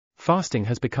fasting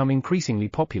has become increasingly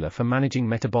popular for managing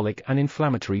metabolic and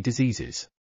inflammatory diseases.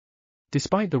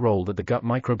 Despite the role that the gut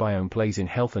microbiome plays in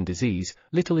health and disease,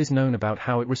 little is known about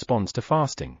how it responds to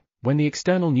fasting, when the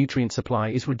external nutrient supply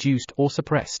is reduced or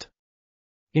suppressed.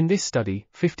 In this study,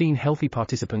 15 healthy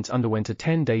participants underwent a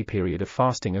 10-day period of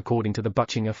fasting according to the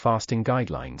Buchinger fasting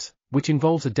guidelines, which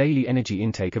involves a daily energy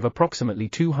intake of approximately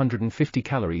 250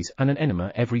 calories and an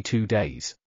enema every 2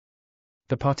 days.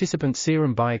 The participants'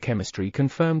 serum biochemistry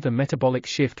confirmed the metabolic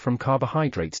shift from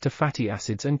carbohydrates to fatty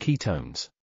acids and ketones.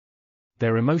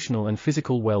 Their emotional and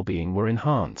physical well-being were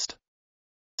enhanced.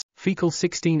 Fecal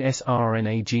 16S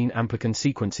rRNA gene amplicon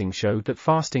sequencing showed that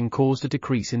fasting caused a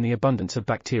decrease in the abundance of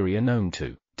bacteria known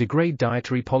to degrade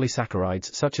dietary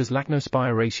polysaccharides such as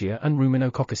Lactospiraceae and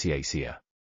Ruminococcaceae.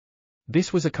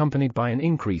 This was accompanied by an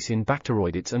increase in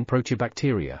bacteroidetes and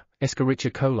proteobacteria,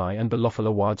 Escherichia coli and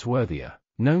Bolophila wadsworthia,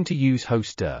 known to use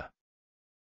host dir.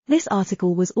 This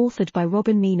article was authored by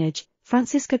Mesnage,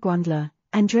 Franziska Grundler,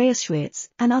 Andreas Schwiertz,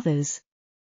 and others.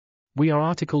 We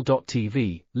are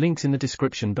RTCLTV, links in the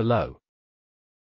description below.